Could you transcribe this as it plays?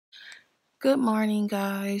Good morning,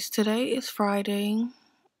 guys. Today is Friday.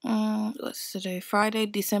 What's today? Friday,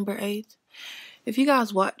 December 8th. If you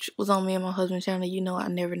guys was on me and my husband's channel, you know I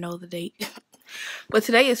never know the date. But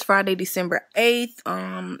today is Friday, December 8th.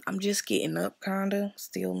 I'm just getting up, kinda.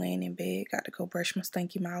 Still laying in bed. Got to go brush my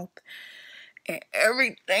stinky mouth and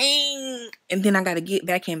everything. And then I got to get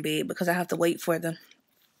back in bed because I have to wait for the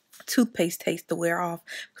toothpaste taste to wear off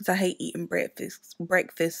because I hate eating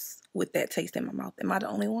breakfast with that taste in my mouth. Am I the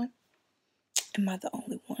only one?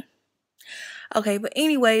 Okay, but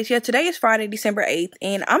anyways, yeah, today is Friday, December 8th,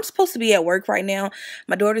 and I'm supposed to be at work right now.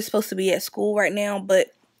 My daughter's supposed to be at school right now,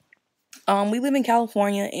 but we live in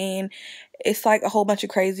California, and it's like a whole bunch of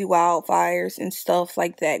crazy wildfires and stuff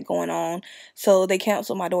like that going on. So they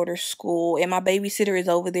canceled my daughter's school, and my babysitter is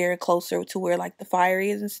over there closer to where like the fire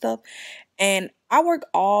is and stuff. And I work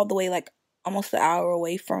all the way like almost an hour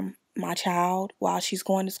away from my child while she's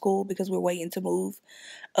going to school because we're waiting to move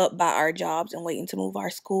up by our jobs and waiting to move our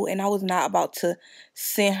school. And I was not about to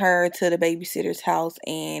send her to the babysitter's house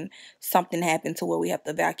and something happened to where we have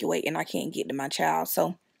to evacuate and I can't get to my child.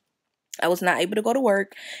 So I was not able to go to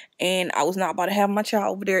work, and I was not about to have my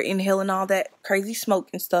child over there inhaling all that crazy smoke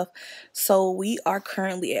and stuff. So we are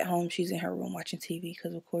currently at home. She's in her room watching TV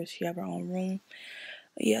because, of course, she have her own room.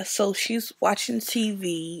 Yeah, so she's watching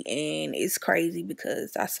TV, and it's crazy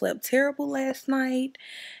because I slept terrible last night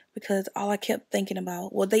because all I kept thinking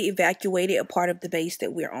about, well, they evacuated a part of the base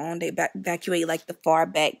that we're on. They evacuated like the far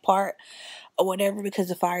back part or whatever because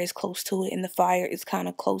the fire is close to it, and the fire is kind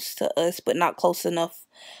of close to us, but not close enough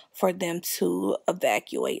for them to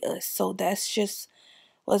evacuate us. So that's just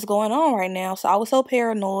what's going on right now. So I was so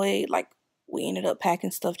paranoid, like we ended up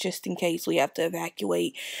packing stuff just in case we have to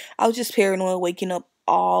evacuate. I was just paranoid, waking up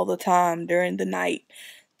all the time during the night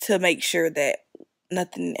to make sure that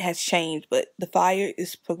nothing has changed. But the fire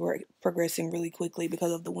is progressing really quickly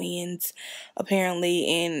because of the winds apparently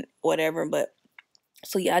and whatever. But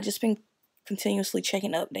so yeah, I just been continuously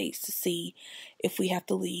checking updates to see if we have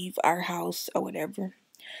to leave our house or whatever.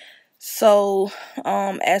 So,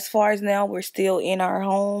 as far as now, we're still in our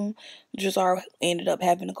home. Just ended up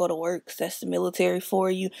having to go to work 'cause that's the military for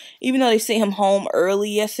you. Even though they sent him home early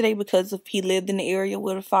yesterday because if he lived in the area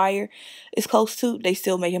where the fire is close to, they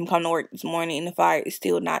still made him come to work this morning, and the fire is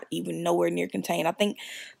still not even nowhere near contained. I think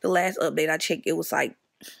the last update I checked, it was like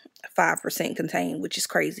 5% contained, which is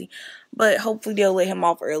crazy. But hopefully they'll let him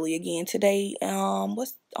off early again today.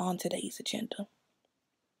 What's on today's agenda?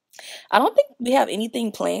 I don't think we have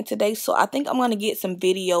anything planned today, so I think I'm going to get some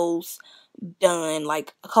videos done,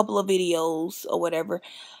 like a couple of videos or whatever,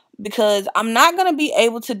 because I'm not going to be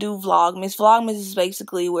able to do Vlogmas. Vlogmas is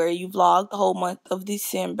basically where you vlog the whole month of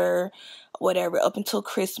December, whatever, up until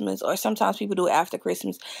Christmas, or sometimes people do it after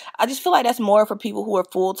Christmas. I just feel like that's more for people who are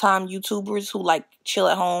full-time YouTubers who like chill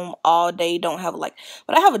at home all day, don't have but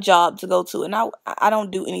I have a job to go to, and I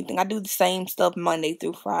don't do anything. I do the same stuff Monday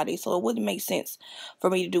through Friday, so it wouldn't make sense for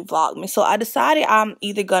me to do Vlogmas. So I decided I'm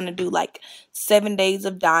either going to do like 7 days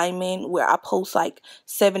of diamond where I post like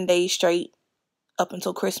 7 days straight up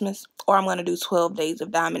until Christmas, or I'm going to do 12 days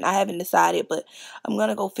of diamond. I haven't decided, but I'm going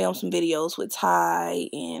to go film some videos with Ty,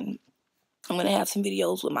 and I'm going to have some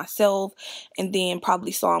videos with myself, and then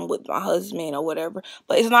probably some with my husband or whatever.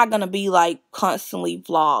 But it's not going to be like constantly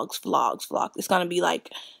vlogs. It's going to be like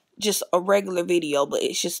just a regular video, but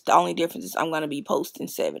it's just the only difference is I'm going to be posting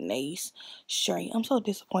 7 days straight. I'm so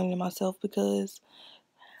disappointed in myself because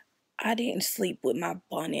I didn't sleep with my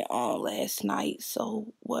bonnet on last night,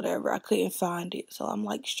 so whatever, I couldn't find it, so I'm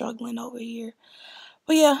like struggling over here.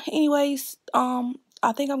 But yeah, anyways,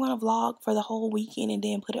 I think I'm gonna vlog for the whole weekend and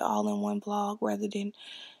then put it all in one vlog rather than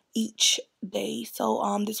each day.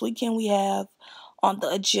 So this weekend we have on the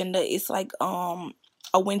agenda, it's like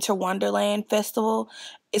a winter wonderland festival.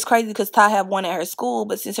 It's crazy because Ty have one at her school,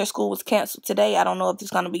 but since her school was canceled today, I don't know if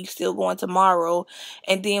it's going to be still going tomorrow.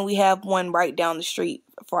 And then we have one right down the street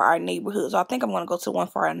for our neighborhood. So I think I'm going to go to one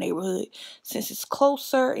for our neighborhood since it's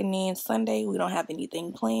closer. And then Sunday, we don't have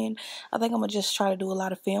anything planned. I think I'm going to just try to do a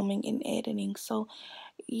lot of filming and editing. So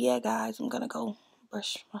yeah, guys, I'm going to go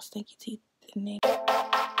brush my stinky teeth and then...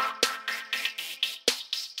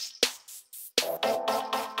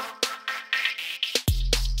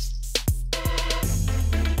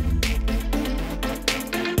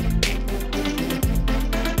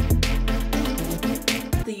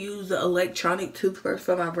 the electronic toothbrush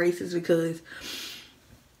for my braces because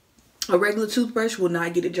a regular toothbrush will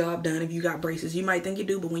not get a job done if you got braces. You might think you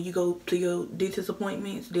do, but when you go to your dentist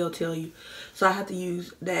appointments, they'll tell you. So I have to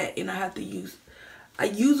use that, and I have to use I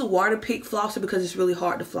use a water pick flosser because it's really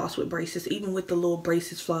hard to floss with braces. Even with the little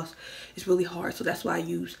braces floss, it's really hard. So that's why I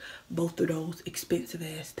use both of those expensive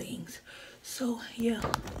ass things. So yeah,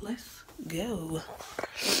 let's go.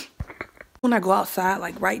 When I go outside,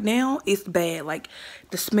 like right now, it's bad. Like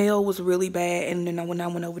the smell was really bad. And then when I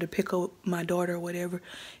went over to pick up my daughter or whatever,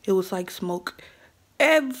 it was like smoke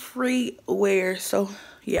everywhere. So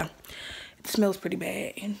yeah, it smells pretty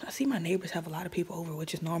bad. And I see my neighbors have a lot of people over,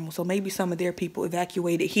 which is normal. So maybe some of their people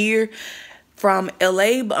evacuated here from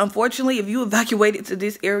LA. But unfortunately, if you evacuated to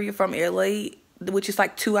this area from LA, which is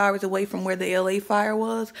like 2 hours away from where the LA fire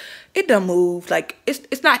was, it done moved. Like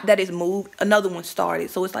it's not that it's moved, another one started,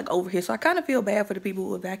 so it's like over here. So I kind of feel bad for the people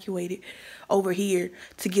who evacuated over here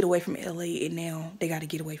to get away from LA, and now they got to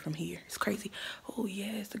get away from here. It's crazy. Oh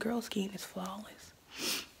yes, the girl's skin is flawless.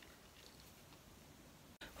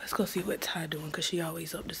 Let's go see what Ty doing, because she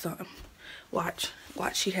always up to something. Watch,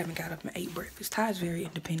 she haven't got up and ate breakfast. Ty's very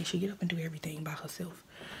independent. She get up and do everything by herself.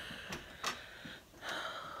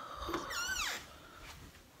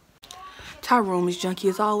 Ty room is junky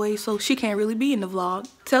as always, so she can't really be in the vlog.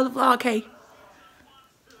 Tell the vlog, hey.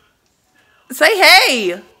 Say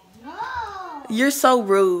hey. No. You're so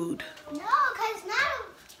rude. No, cause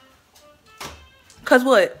now. Cause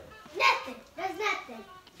what? Nothing. There's nothing.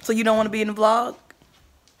 So you don't want to be in the vlog?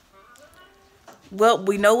 Well,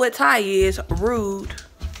 we know what Ty is. Rude.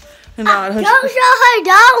 Don't show her.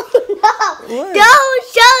 Don't. No. What? Don't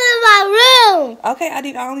show them my room. Okay,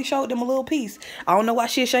 I only showed them a little piece. I don't know why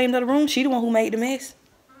she ashamed of the room. She the one who made the mess.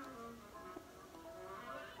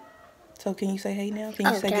 So can you say hey now? Can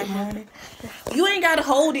you say good morning? You ain't gotta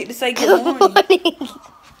hold it to say good morning.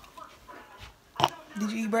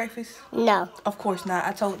 Did you eat breakfast? No. Of course not.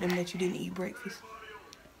 I told them that you didn't eat breakfast.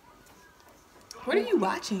 What are you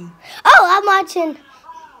watching? Oh,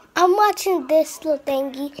 I'm watching this little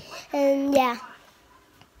thingy, and yeah.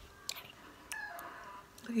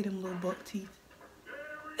 Look at them little buck teeth.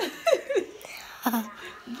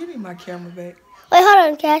 Give me my camera back. Wait, hold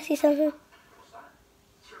on. Can I see something?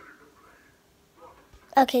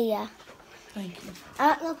 Okay, yeah. Thank you.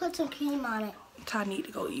 I'm gonna put some cream on it. Ty need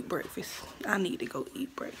to go eat breakfast. I need to go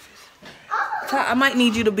eat breakfast. Ty, I might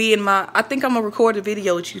need you to be in my... I think I'm gonna record a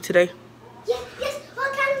video with you today. Yes.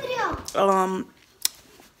 What kind of video?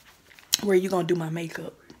 Where you gonna do my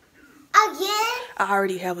makeup. Again? I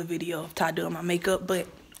already have a video of Ty doing my makeup, but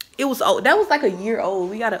it was old. That was like a year old.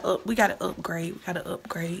 We gotta upgrade.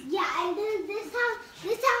 Yeah, and then this time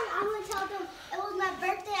I'm gonna tell them it was my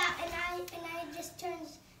birthday, and I just turned,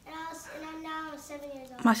 and I'm now 7 years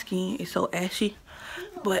old. My skin is so ashy,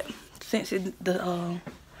 but since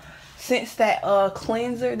that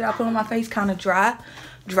cleanser that I put on my face kind of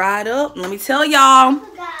dried up. Let me tell y'all. I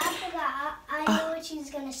forgot. I know what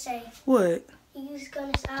she's gonna say. What? I was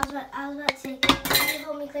about to say, can you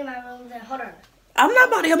help me clean my room? Then hold on. I'm not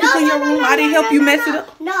about to help you clean your room. I didn't help you mess it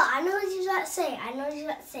up. No, I know what she's about to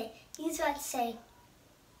say. He's about to say,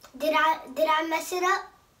 did I mess it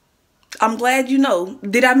up? I'm glad you know.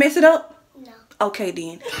 Did I mess it up? No. Okay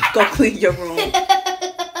then. Go clean your room.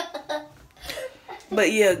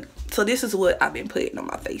 But yeah, so this is what I've been putting on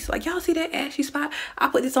my face. Like, y'all see that ashy spot? I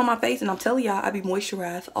put this on my face, and I'm telling y'all, I be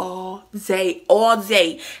moisturized all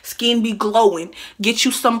day. Skin be glowing. Get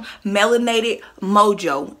you some melanated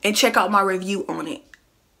mojo and check out my review on it.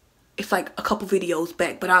 It's like a couple videos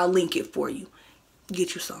back, but I'll link it for you.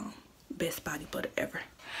 Get you some. Best body butter ever.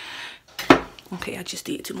 Okay, I just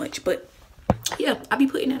did too much, but yeah, I be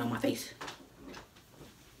putting that on my face.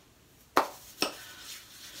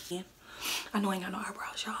 I know I ain't got no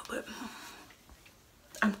eyebrows, y'all, but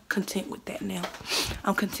I'm content with that now.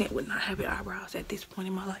 I'm content with not having eyebrows at this point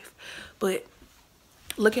in my life. But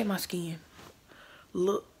look at my skin.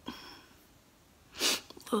 Look,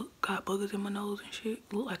 got boogers in my nose and shit.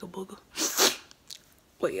 Look like a booger.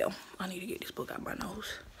 But yeah, I need to get this book out my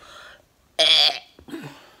nose.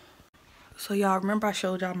 So y'all, remember I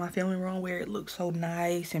showed y'all my filming room where it looks so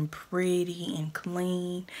nice and pretty and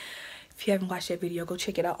clean. If you haven't watched that video, go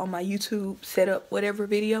check it out on my YouTube setup, whatever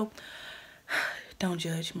video. Don't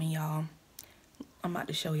judge me, y'all. I'm about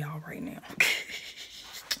to show y'all right now.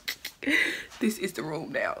 This is the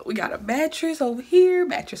room now. We got a mattress over here,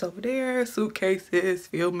 mattress over there, suitcases,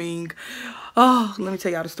 filming. Oh, let me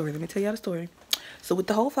tell y'all the story. So with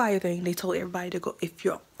the whole fire thing, they told everybody to go, if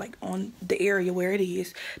you're like on the area where it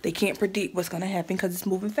is, they can't predict what's gonna happen because it's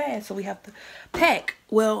moving fast. So we have to pack.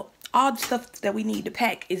 Well, all the stuff that we need to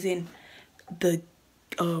pack is in the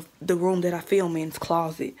the room that I film in's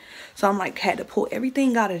closet. So I'm like had to pull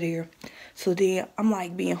everything out of there. So then I'm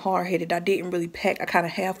like being hard-headed. I didn't really pack. I kind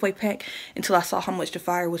of halfway packed until I saw how much the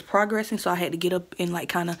fire was progressing. So I had to get up and like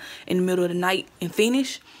kind of in the middle of the night and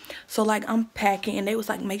finish. So like I'm packing and they was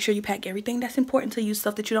like, make sure you pack everything that's important to you,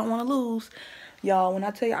 stuff that you don't want to lose. Y'all, when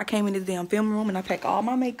I tell you I came in this damn film room and I packed all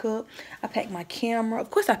my makeup, I packed my camera. Of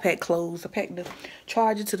course I packed clothes. I packed the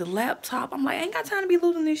charger to the laptop. I'm like, I ain't got time to be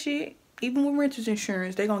losing this shit. Even with renter's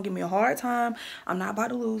insurance, they're gonna give me a hard time. I'm not about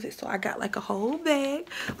to lose it. So I got like a whole bag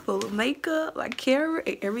full of makeup, like camera,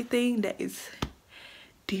 and everything that is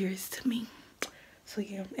dearest to me. So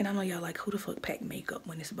yeah, and I know y'all like, who the fuck pack makeup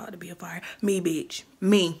when it's about to be a fire? Me, bitch.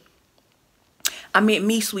 Me. I meant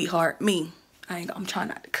me, sweetheart. Me. I'm trying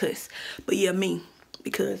not to cuss. But yeah, me.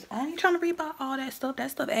 Because I ain't trying to read about all that stuff.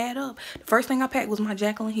 That stuff add up. The first thing I packed was my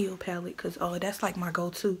Jaclyn Hill palette. Because that's like my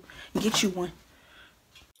go-to. Get you one.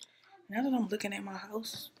 Now that I'm looking at my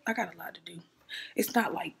house, I got a lot to do. It's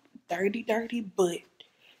not like dirty, but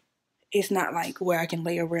it's not like where I can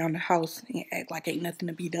lay around the house and act like ain't nothing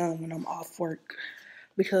to be done when I'm off work.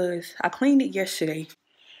 Because I cleaned it yesterday.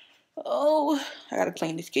 Oh, I gotta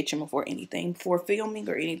clean this kitchen before anything, before filming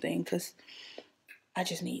or anything, because I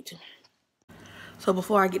just need to. So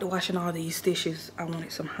before I get to washing all these dishes, I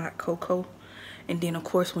wanted some hot cocoa. And then, of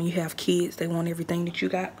course, when you have kids, they want everything that you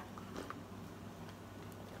got.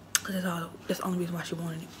 Because that's the only reason why she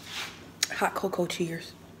wanted it. Hot cocoa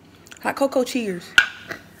cheers. Hot cocoa cheers.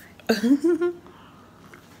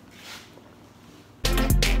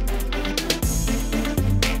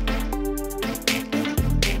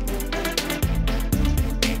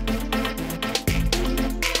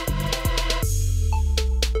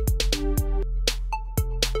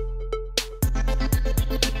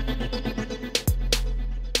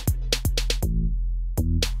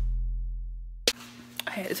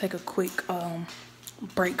 I had to take a quick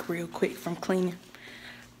break real quick from cleaning.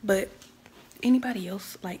 But anybody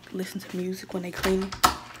else like listen to music when they clean?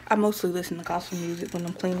 I mostly listen to gospel music when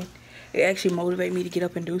I'm cleaning. It actually motivates me to get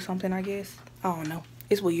up and do something, I guess. I don't know.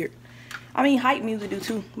 It's weird. I mean, hype music do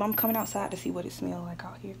too. But I'm coming outside to see what it smells like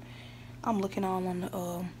out here. I'm looking all on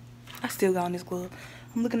the, I still got on this glove.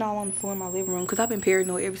 I'm looking all on the floor in my living room because I've been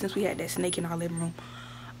paranoid ever since we had that snake in our living room.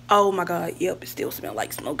 Oh my God, yep, it still smells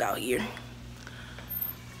like smoke out here.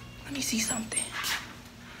 Let me see something.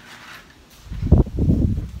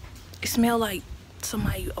 It smells like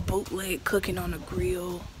somebody, a bootleg cooking on a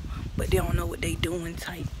grill, but they don't know what they doing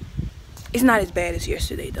type. It's not as bad as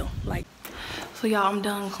yesterday though. Like, so y'all, I'm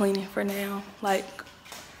done cleaning for now. Like,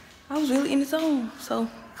 I was really in the zone. So,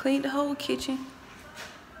 cleaned the whole kitchen.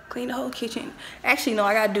 Cleaned the whole kitchen. Actually, no,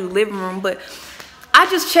 I gotta do living room, but I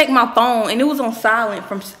just checked my phone and it was on silent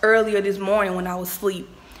from earlier this morning when I was asleep.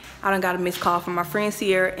 I done got a missed call from my friend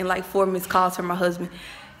Sierra and like 4 missed calls from my husband.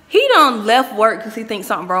 He done left work because he thinks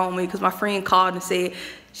something wrong with me because my friend called and said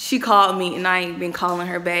she called me and I ain't been calling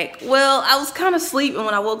her back. Well, I was kind of sleeping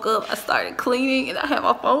when I woke up. I started cleaning and I had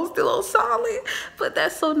my phone still on silent. But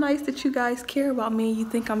that's so nice that you guys care about me and you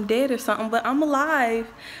think I'm dead or something. But I'm alive.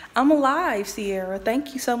 I'm alive, Sierra.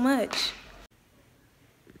 Thank you so much.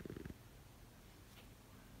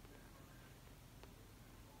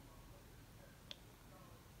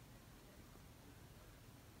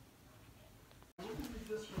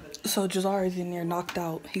 So Jazar is in there knocked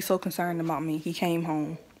out. He's so concerned about me. He came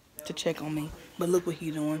home to check on me. But look what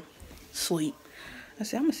he doing. Sleep. I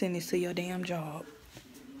said, I'm gonna send this to your damn job.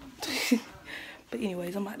 But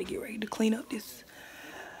anyways, I'm about to get ready to clean up this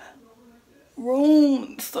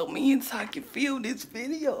room so me and Ty can film this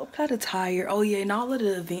video. I'm kind of tired. Oh yeah, and all of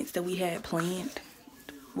the events that we had planned.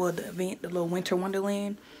 Well, the event, the little winter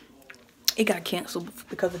wonderland, it got canceled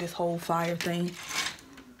because of this whole fire thing.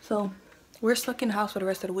 So we're stuck in the house for the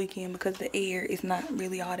rest of the weekend because the air is not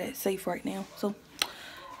really all that safe right now. So,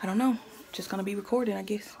 I don't know. Just gonna be recording, I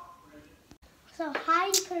guess. So,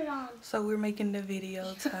 how do you put it on? So, we're making the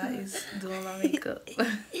video. Ty is doing my makeup.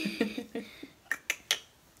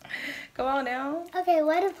 Come on now. Okay,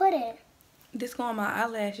 where to put it? This go on my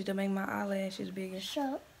eyelashes to make my eyelashes bigger.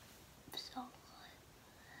 So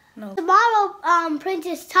No. Tomorrow,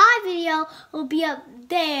 Princess Ty video will be up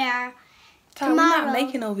there. Ty, we're not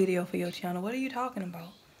making no video for your channel. What are you talking about?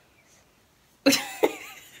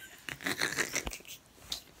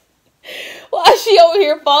 Why is she over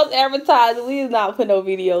here false advertising? We is not putting no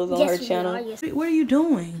videos on her channel. Yes. What are you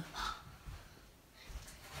doing?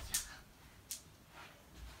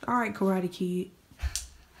 All right, Karate Kid.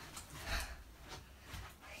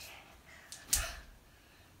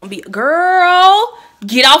 Girl,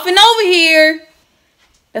 get off and over here.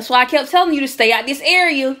 That's why I kept telling you to stay out this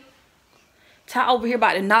area. Ty over here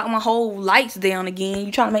about to knock my whole lights down again.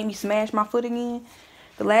 You trying to make me smash my foot again?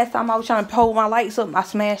 The last time I was trying to hold my lights up, I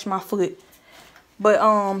smashed my foot. But,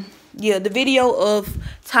 yeah, the video of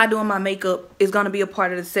Ty doing my makeup is going to be a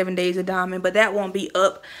part of the 7 Days of Diamond. But that won't be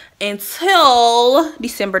up until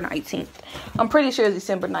December 19th. I'm pretty sure it's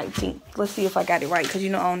December 19th. Let's see if I got it right, because,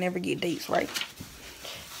 you know, I don't never get dates right.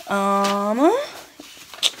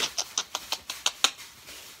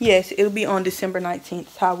 Yes, it'll be on December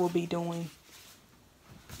 19th. Ty will be doing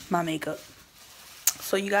my makeup.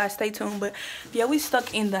 So you guys stay tuned. But yeah, we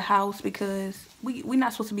stuck in the house because we're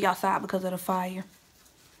not supposed to be outside because of the fire.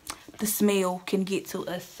 The smell can get to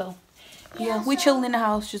us. So yeah, we chilling in the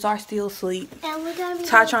house. Just are still asleep. And we're gonna be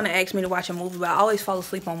Ty trying to ask me to watch a movie, but I always fall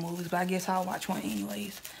asleep on movies. But I guess I'll watch one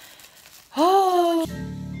anyways. Oh.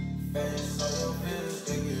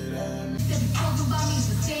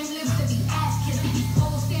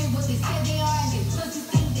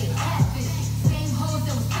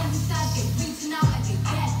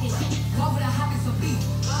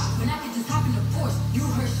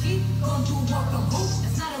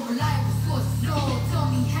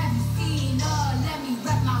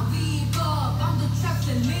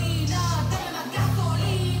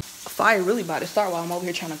 Fire really about to start while I'm over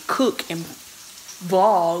here trying to cook and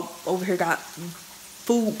vlog. Over here got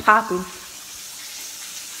food popping.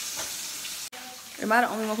 Am I the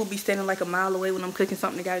only one who be standing like a mile away when I'm cooking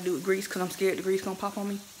something that got to do with grease because I'm scared the grease gonna pop on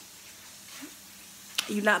me?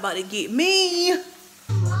 You not about to get me. If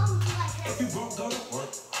you broke, go to work.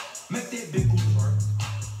 Make that big booty work.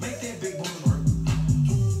 Make that big booty work.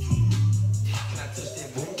 Can I touch that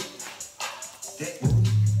boom? That boom.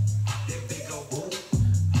 That big old boom.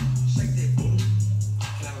 Shake that boom.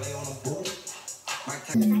 Can I lay on a boom? My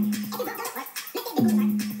time.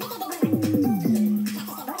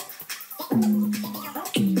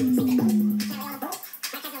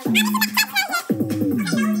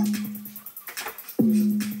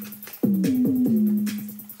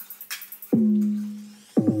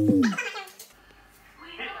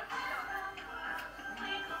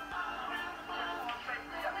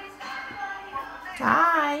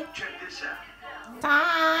 Ty.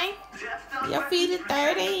 Ty. Your feet are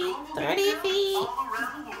 30 feet.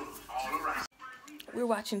 We're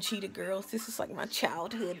watching Cheetah Girls. This is like my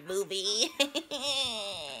childhood movie.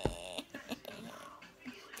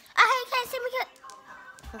 I can't see me.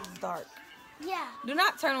 This is dark. Yeah. Do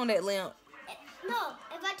not turn on that lamp. No,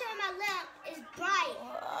 if I turn my lamp, it's bright.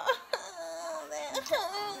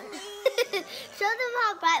 Show them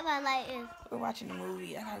how bright my light is. We're watching the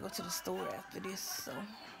movie. I gotta go to the store after this, so.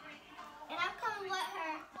 And I'm coming with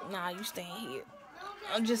her. Nah, you staying here.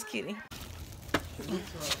 I'm just kidding.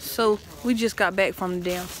 So, we just got back from the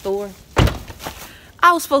damn store.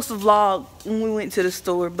 I was supposed to vlog when we went to the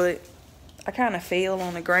store, but I kind of fell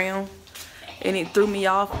on the ground and it threw me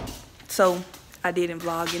off. So, I didn't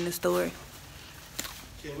vlog in the store.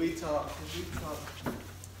 Can we talk?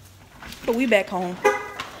 But we back home.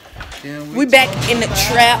 We back in the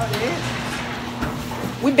trap.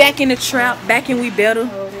 We back in the trap. Back and we better.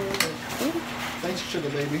 Thanks, sugar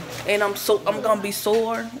baby. And I'm gonna be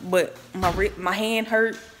sore, but my hand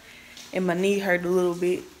hurt and my knee hurt a little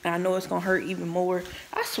bit. And I know it's gonna hurt even more.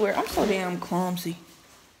 I swear, I'm so damn clumsy.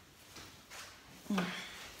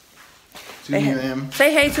 Say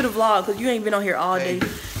hey to the vlog, cause you ain't been on here all day.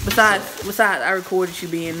 Besides, I recorded you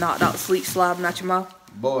being knocked out, sleep slobbing out your mouth.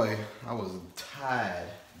 Boy, I was tired,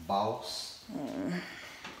 boss.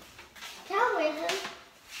 Tell me this.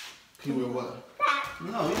 He wear what?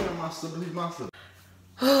 No, he wear my slipper. He's my slipper.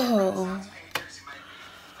 Oh.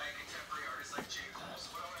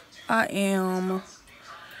 I am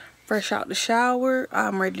fresh out the shower.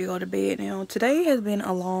 I'm ready to go to bed now. Today has been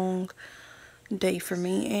a long day for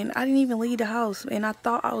me, and I didn't even leave the house, and I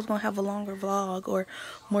thought I was gonna have a longer vlog or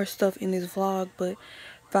more stuff in this vlog, but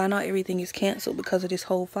found out everything is canceled because of this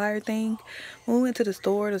whole fire thing. When we went to the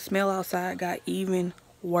store, the smell outside got even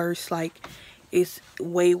worse. Like, it's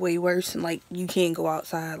way worse, and like you can't go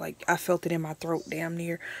outside. Like, I felt it in my throat damn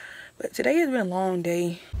near. But today has been a long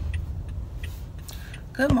day.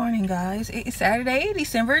 Good morning, guys. It's Saturday,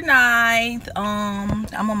 December 9th.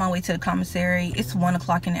 I'm on my way to the commissary. It's 1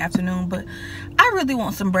 o'clock in the afternoon, but I really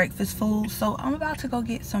want some breakfast food, so I'm about to go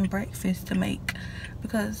get some breakfast to make,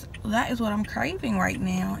 because that is what I'm craving right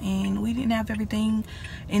now. And we didn't have everything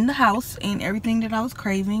in the house, and everything that I was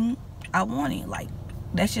craving, I wanted. Like,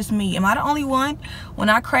 that's just me. Am I the only one? When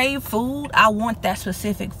I crave food, I want that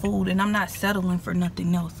specific food, and I'm not settling for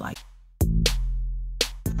nothing else. Like,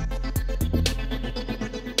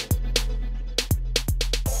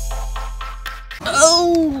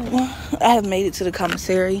 oh, I have made it to the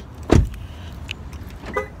commissary.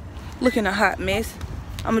 looking a hot mess.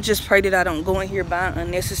 I'ma just pray that I don't go in here buying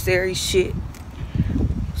unnecessary shit.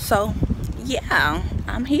 So yeah,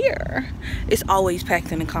 I'm here. It's always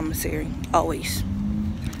packed in the commissary, always.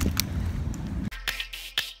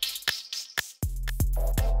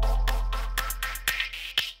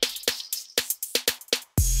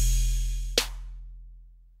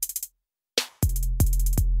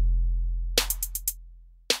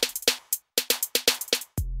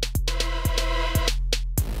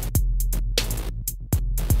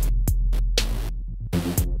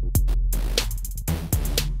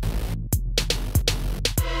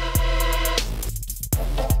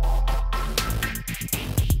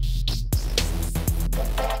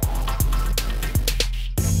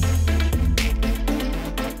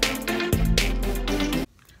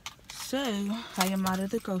 So, I am out of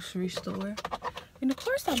the grocery store. And of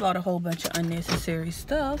course I bought a whole bunch of unnecessary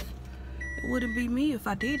stuff. It wouldn't be me if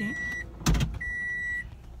I didn't.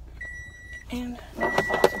 And now I'm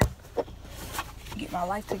about to get my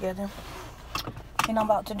life together. And I'm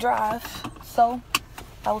about to drive. So,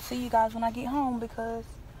 I will see you guys when I get home because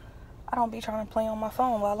I don't be trying to play on my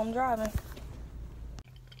phone while I'm driving.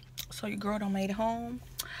 So your girl done made it home.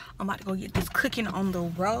 I'm about to go get this cooking on the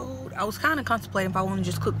road. I was kind of contemplating if I want to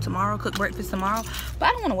just cook breakfast tomorrow. But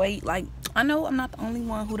I don't want to wait. Like, I know I'm not the only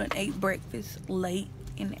one who done ate breakfast late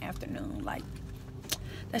in the afternoon. Like,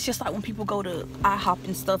 that's just like when people go to IHOP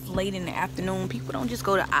and stuff late in the afternoon. People don't just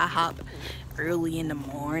go to IHOP early in the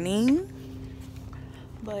morning.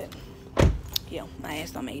 But, yeah, my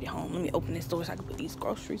ass done made it home. Let me open this door so I can put these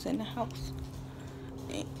groceries in the house.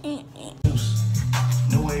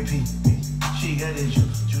 No AP, she got that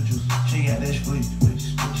juice, she got that squeeze,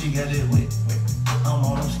 she got that wet. I'm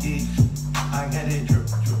on them skis, I got that drip,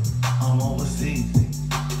 I'm overseas.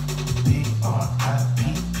 B-R-I-P-P-I.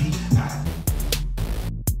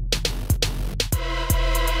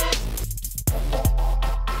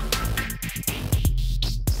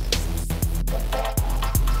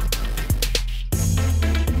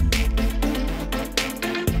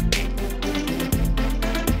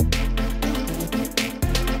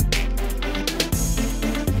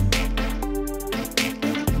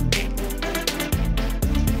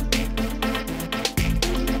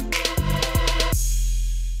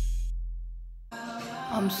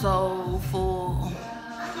 I'm so full.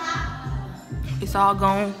 It's all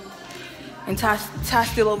gone. And Ty's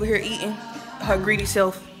still over here eating her greedy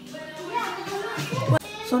self.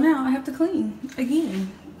 So now I have to clean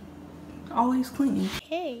again. Always clean.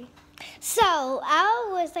 Hey. So I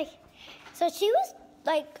was like, so she was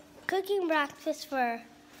like cooking breakfast for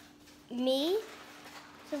me,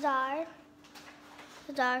 Cesar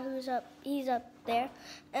he's up there,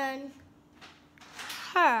 and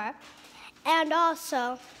her. And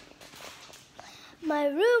also, my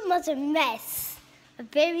room was a mess, a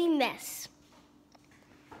very mess.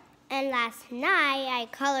 And last night, I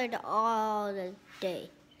colored all the day.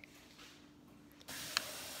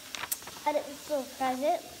 I did this little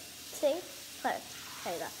present, see? There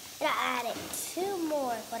you go. And I added 2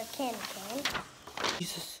 more for the candy cane.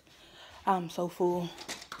 Jesus, I'm so full.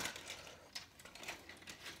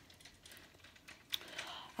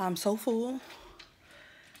 I'm so full.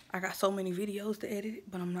 I got so many videos to edit,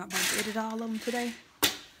 but I'm not about to edit all of them today.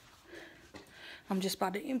 I'm just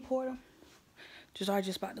about to import them. I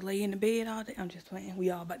just about to lay in the bed all day. I'm just playing.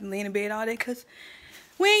 We all about to lay in the bed all day because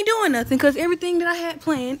we ain't doing nothing because everything that I had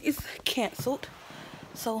planned is canceled.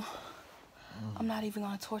 So I'm not even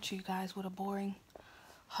going to torture you guys with a boring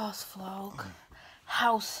house vlog.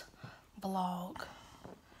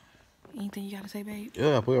 Anything you got to say, babe?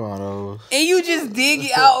 Yeah, put it on those. And you just dig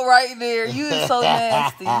it out right there. You is so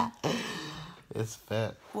nasty. It's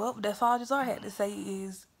fat. Well, that's all I had to say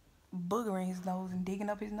is boogering his nose and digging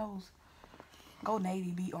up his nose. Go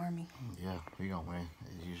Navy, beat Army. Yeah, we gonna win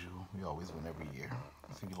as usual. We always win every year.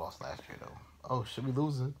 I think we lost last year though. Oh, should we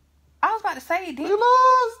lose it? I was about to say, We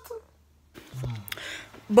lost.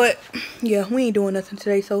 But yeah, we ain't doing nothing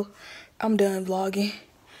today, so I'm done vlogging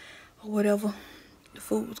or whatever. The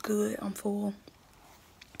food was good. I'm full.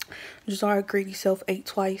 Just our greedy self ate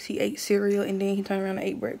twice. He ate cereal and then he turned around and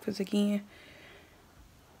ate breakfast again.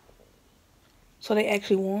 So they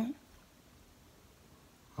actually won.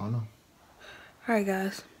 I don't know. Alright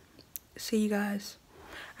guys. See you guys.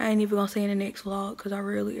 I ain't even gonna say in the next vlog because I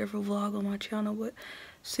rarely ever vlog on my channel, but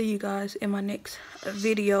see you guys in my next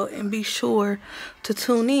video, and be sure to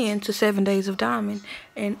tune in to 7 Days of Diamond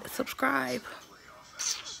and subscribe.